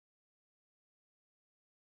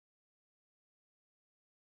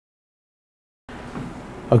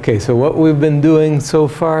Okay, so what we've been doing so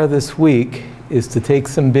far this week is to take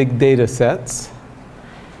some big data sets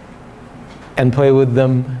and play with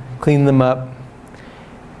them, clean them up,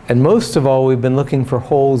 and most of all, we've been looking for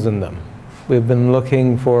holes in them. We've been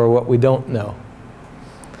looking for what we don't know.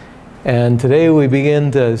 And today we begin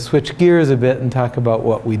to switch gears a bit and talk about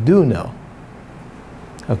what we do know.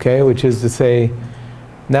 Okay, which is to say,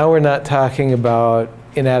 now we're not talking about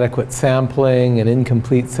inadequate sampling and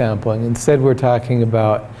incomplete sampling. Instead, we're talking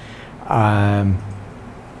about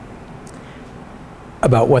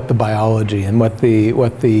what the biology and what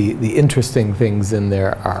the interesting things in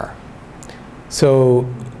there are. So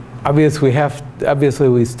obviously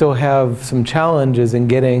we still have some challenges in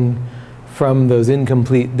getting from those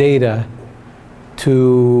incomplete data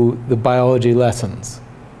to the biology lessons,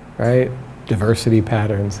 right? Diversity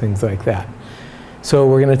patterns, things like that. So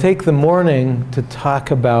we're going to take the morning to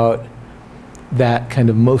talk about that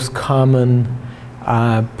kind of most common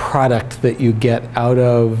product that you get out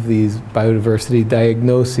of these biodiversity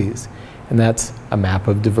diagnoses. And that's a map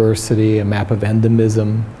of diversity, a map of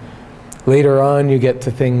endemism. Later on, you get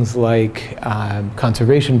to things like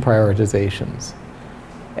conservation prioritizations.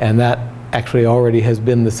 And that actually already has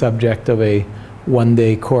been the subject of a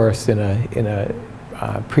one-day course in a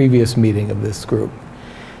previous meeting of this group.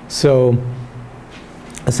 So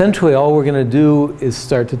essentially, all we're going to do is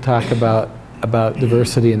start to talk about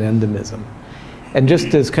diversity and endemism. And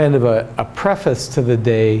just as kind of a preface to the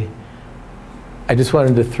day, I just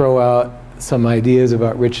wanted to throw out some ideas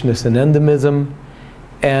about richness and endemism.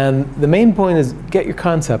 And the main point is get your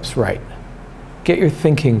concepts right. Get your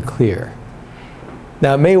thinking clear.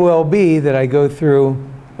 Now, it may well be that I go through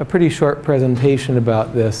a pretty short presentation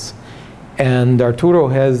about this, and Arturo,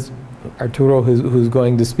 who's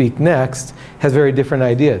going to speak next, has very different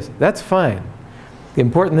ideas. That's fine. The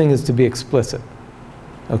important thing is to be explicit,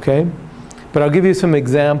 okay? But I'll give you some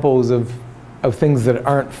examples of things that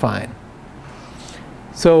aren't fine.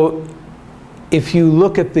 So if you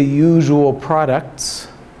look at the usual products,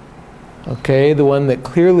 okay, the one that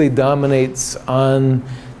clearly dominates on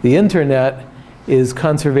the internet is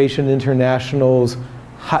Conservation International's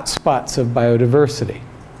hotspots of biodiversity.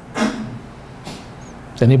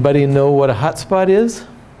 Does anybody know what a hotspot is?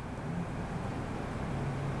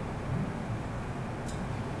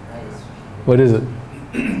 What is it?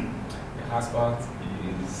 A hotspot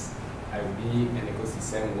is a being an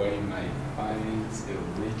ecosystem where you might find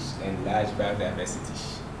a rich and large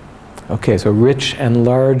biodiversity. Okay, so rich and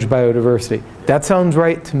large biodiversity. That sounds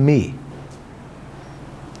right to me.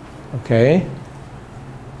 Okay?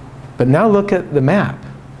 But now look at the map.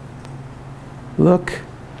 Look,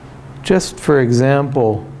 just for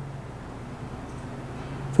example,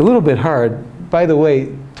 it's a little bit hard. By the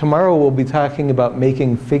way, tomorrow we'll be talking about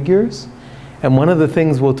making figures. And one of the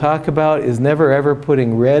things we'll talk about is never ever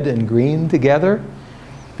putting red and green together,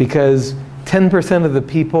 because 10% of the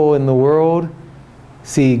people in the world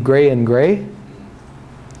see gray and gray.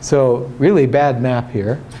 So really bad map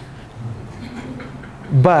here.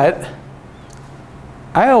 But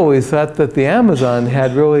I always thought that the Amazon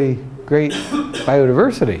had really great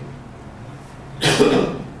biodiversity.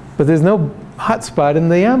 But there's no hotspot in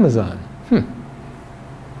the Amazon.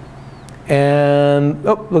 And,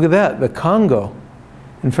 oh, look at that, the Congo.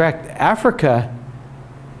 In fact, Africa,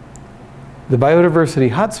 the biodiversity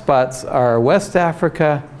hotspots are West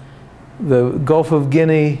Africa, the Gulf of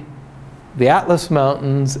Guinea, the Atlas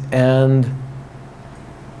Mountains, and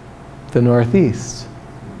the Northeast.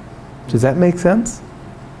 Does that make sense?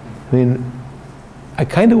 I mean, I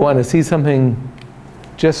kind of want to see something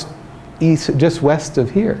just west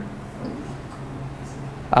of here.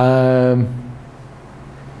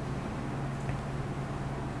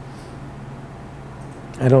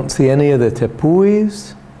 I don't see any of the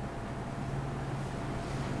tepuis.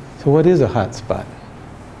 So what is a hotspot?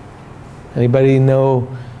 Anybody know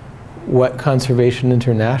what Conservation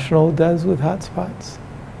International does with hotspots?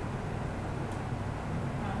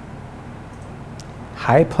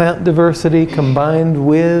 High plant diversity combined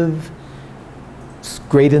with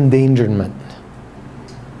great endangerment.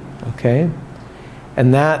 Okay?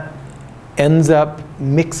 And that ends up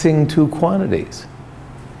mixing two quantities.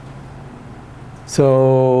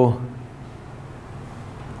 So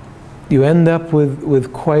you end up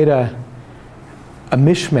with quite a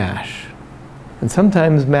mishmash. And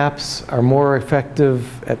sometimes maps are more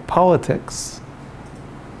effective at politics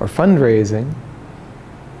or fundraising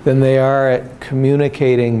than they are at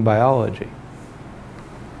communicating biology.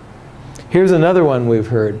 Here's another one we've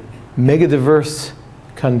heard, megadiverse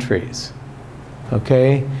countries,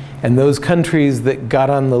 okay? And those countries that got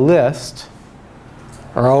on the list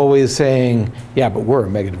are always saying, yeah, but we're a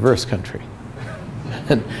megadiverse country.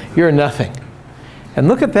 and you're nothing. And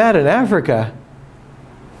look at that in Africa.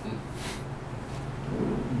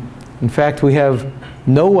 In fact, we have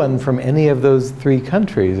no one from any of those 3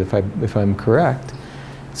 countries, if I'm correct.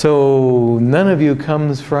 So none of you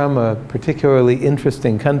comes from a particularly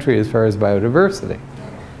interesting country as far as biodiversity.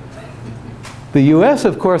 The US,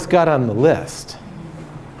 of course, got on the list.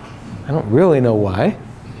 I don't really know why.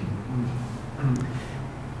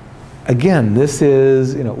 Again, this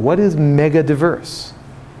is, what is mega diverse?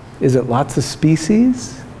 Is it lots of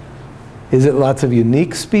species? Is it lots of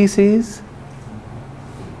unique species?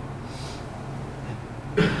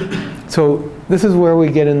 So this is where we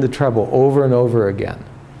get into trouble over and over again.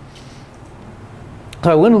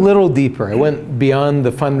 So I went a little deeper. I went beyond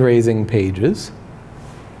the fundraising pages.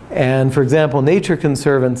 And for example, Nature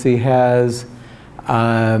Conservancy has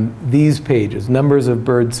these pages, numbers of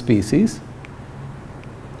bird species.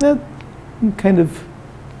 Kind of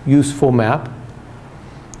useful map.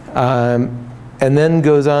 And then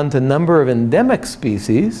goes on to number of endemic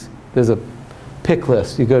species. There's a pick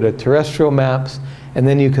list. You go to terrestrial maps, and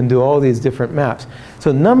then you can do all these different maps.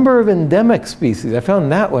 So number of endemic species, I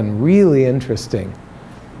found that one really interesting.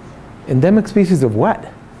 Endemic species of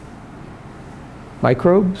what?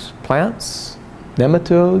 Microbes, plants,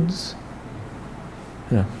 nematodes?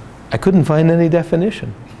 I couldn't find any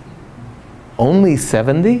definition. Only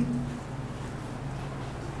 70?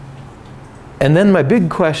 And then my big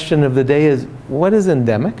question of the day is, what is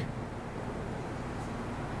endemic?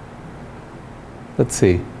 Let's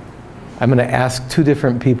see. I'm going to ask 2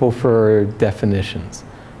 different people for definitions.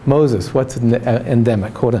 Moses, what's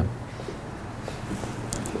endemic? Hold on.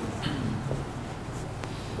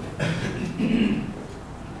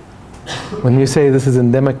 When you say this is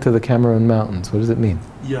endemic to the Cameroon Mountains, what does it mean?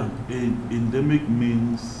 Yeah, endemic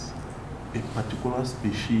means a particular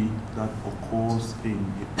species that occurs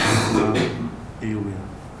in a particular area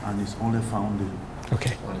and is only found in.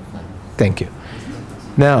 Okay, thank you.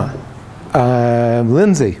 Now,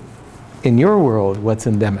 Lindsay, in your world, what's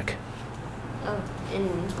endemic? Oh,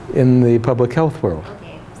 in the public health world.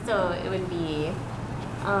 Okay, so it would be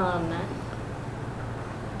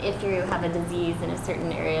if you have a disease in a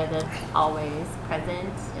certain area that's always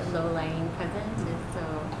present, low-lying present, and so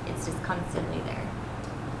it's just constantly there.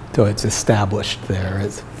 So it's established there.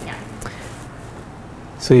 Yeah.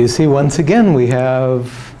 So you see, once again, we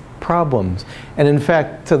have problems. And in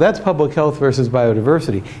fact, so that's public health versus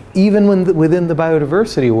biodiversity. Even within the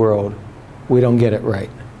biodiversity world, we don't get it right.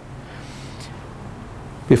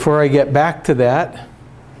 Before I get back to that,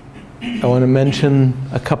 I want to mention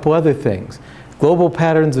a couple other things. Global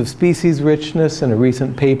patterns of species richness in a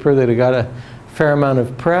recent paper that got a fair amount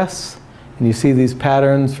of press. And you see these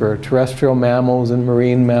patterns for terrestrial mammals and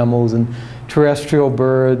marine mammals and terrestrial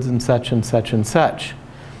birds and such and such and such.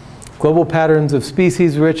 Global patterns of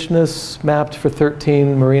species richness mapped for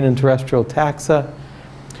 13 marine and terrestrial taxa.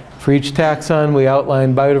 For each taxon, we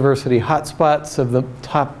outline biodiversity hotspots of the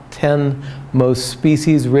top 10 most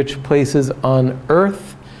species-rich places on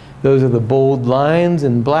Earth. Those are the bold lines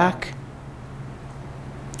in black.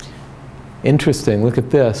 Interesting, look at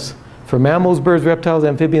this. For mammals, birds, reptiles,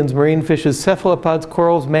 amphibians, marine fishes, cephalopods,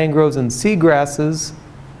 corals, mangroves, and seagrasses,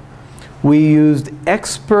 we used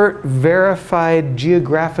expert verified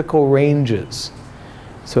geographical ranges.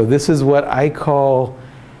 So this is what I call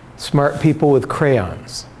smart people with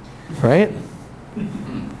crayons, right?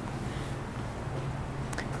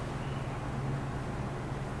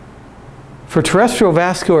 For terrestrial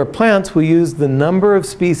vascular plants, we used the number of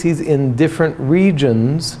species in different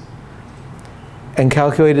regions and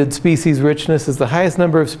calculated species richness as the highest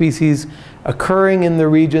number of species occurring in the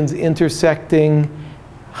regions intersecting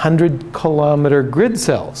 100-kilometer grid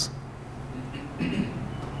cells.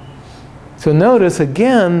 So notice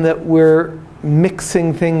again that we're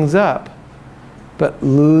mixing things up, but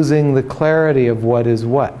losing the clarity of what is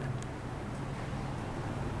what.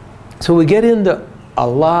 So we get into a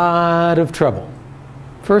lot of trouble.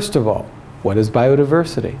 First of all, what is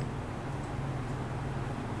biodiversity?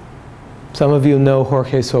 Some of you know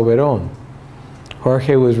Jorge Soberon.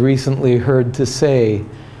 Jorge was recently heard to say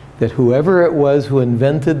that whoever it was who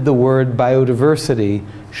invented the word biodiversity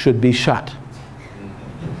should be shot.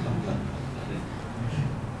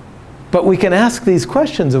 But we can ask these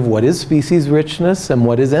questions of what is species richness and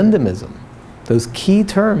what is endemism, those key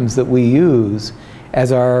terms that we use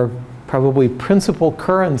as our probably principal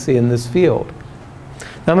currency in this field.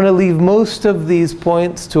 Now I'm going to leave most of these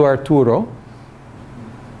points to Arturo.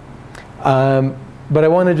 But I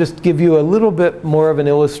want to just give you a little bit more of an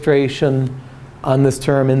illustration on this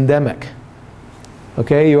term endemic.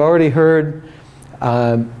 Okay, you already heard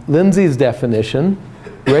Lindsay's definition,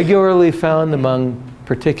 regularly found among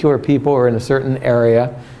particular people or in a certain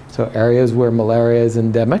area, so areas where malaria is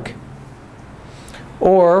endemic.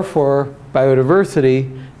 Or for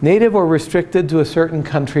biodiversity, native or restricted to a certain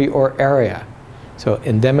country or area. So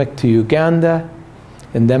endemic to Uganda,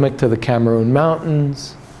 endemic to the Cameroon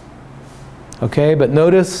Mountains. Okay, but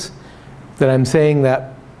notice that I'm saying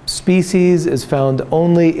that species is found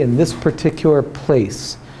only in this particular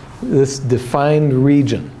place, this defined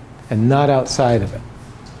region, and not outside of it.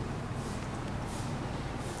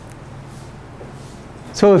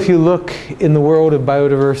 So if you look in the world of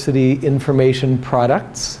biodiversity information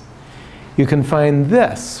products, you can find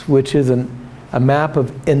this, which is a map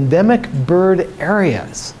of endemic bird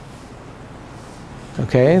areas.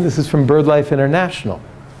 Okay, this is from BirdLife International.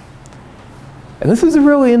 And this is a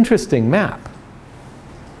really interesting map.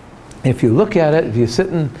 If you look at it, if you sit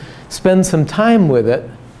and spend some time with it,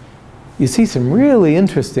 you see some really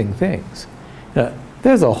interesting things. Now,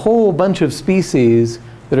 there's a whole bunch of species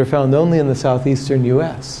that are found only in the southeastern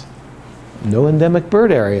US. No endemic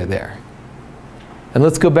bird area there. And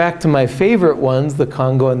let's go back to my favorite ones, the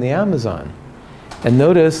Congo and the Amazon. And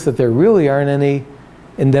notice that there really aren't any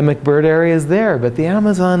endemic bird areas there, but the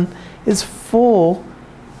Amazon is full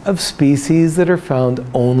of species that are found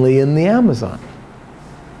only in the Amazon.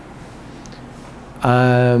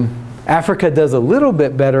 Africa does a little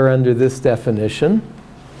bit better under this definition.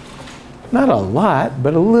 Not a lot,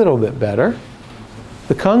 but a little bit better.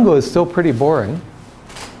 The Congo is still pretty boring.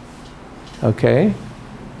 Okay.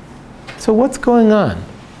 So what's going on?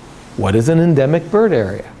 What is an endemic bird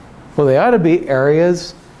area? Well, they ought to be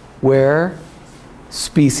areas where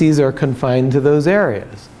species are confined to those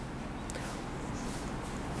areas.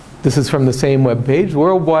 This is from the same webpage.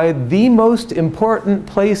 Worldwide, the most important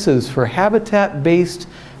places for habitat-based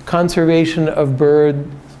conservation of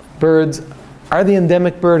birds are the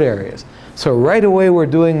endemic bird areas. So right away we're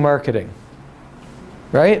doing marketing,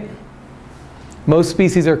 right? Most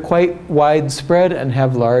species are quite widespread and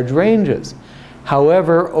have large ranges.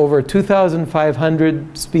 However, over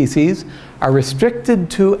 2,500 species are restricted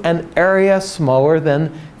to an area smaller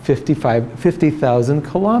than 50,000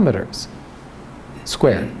 kilometers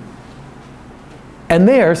squared. And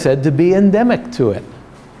they are said to be endemic to it.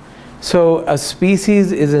 So a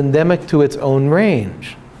species is endemic to its own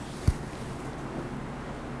range.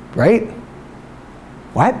 Right?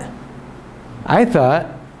 What? I thought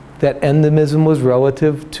that endemism was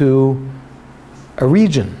relative to a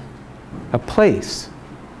region, a place.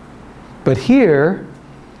 But here,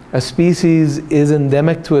 a species is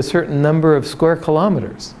endemic to a certain number of square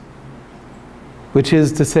kilometers, which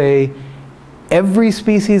is to say, every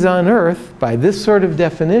species on Earth, by this sort of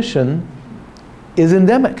definition, is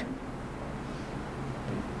endemic.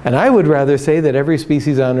 And I would rather say that every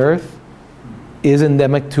species on Earth is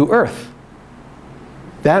endemic to Earth.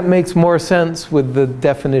 That makes more sense with the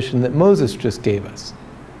definition that Moses just gave us.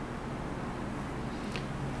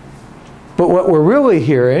 But what we're really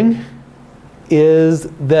hearing is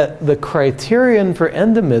that the criterion for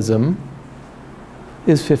endemism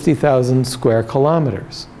is 50,000 square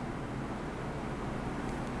kilometers.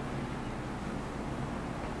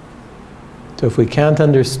 So if we can't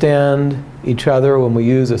understand each other when we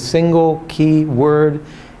use a single key word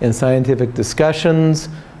in scientific discussions,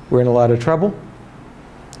 we're in a lot of trouble.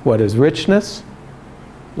 What is richness?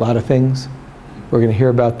 A lot of things. We're going to hear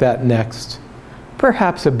about that next,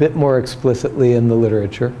 perhaps a bit more explicitly in the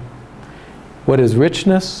literature. What is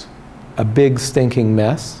richness? A big stinking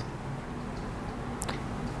mess.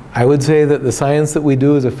 I would say that the science that we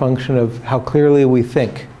do is a function of how clearly we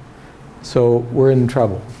think. So we're in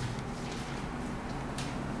trouble.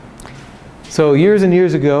 So years and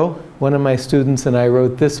years ago, one of my students and I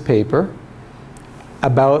wrote this paper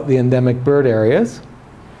about the endemic bird areas.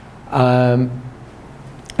 And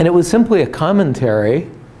it was simply a commentary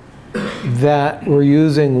that we're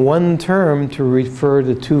using one term to refer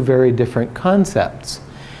to two very different concepts.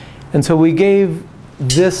 And so we gave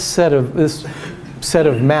this set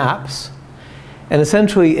of maps, and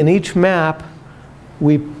essentially in each map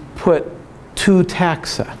we put two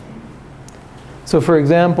taxa. So for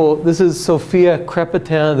example, this is Sophia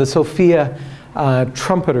crepitans, the Sophia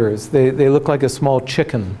trumpeters. They look like a small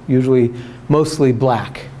chicken, usually mostly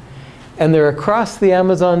black. And they're across the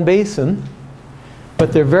Amazon basin,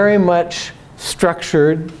 but they're very much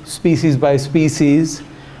structured, species by species,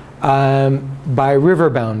 by river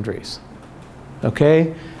boundaries.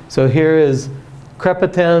 Okay? So here is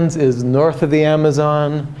crepitans is north of the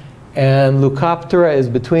Amazon, and Leucoptera is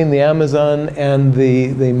between the Amazon and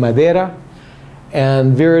the Madeira,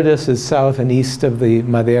 and Viridis is south and east of the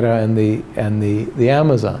Madeira and the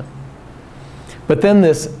Amazon. But then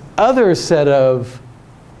this other set of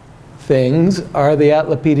things are the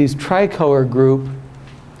Atlapetes tricolor group,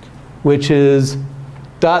 which is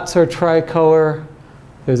dots are tricolor.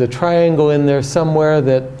 There's a triangle in there somewhere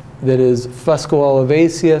that is Fusco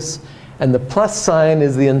olivaceus, and the plus sign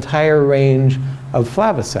is the entire range of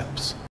Flaviceps.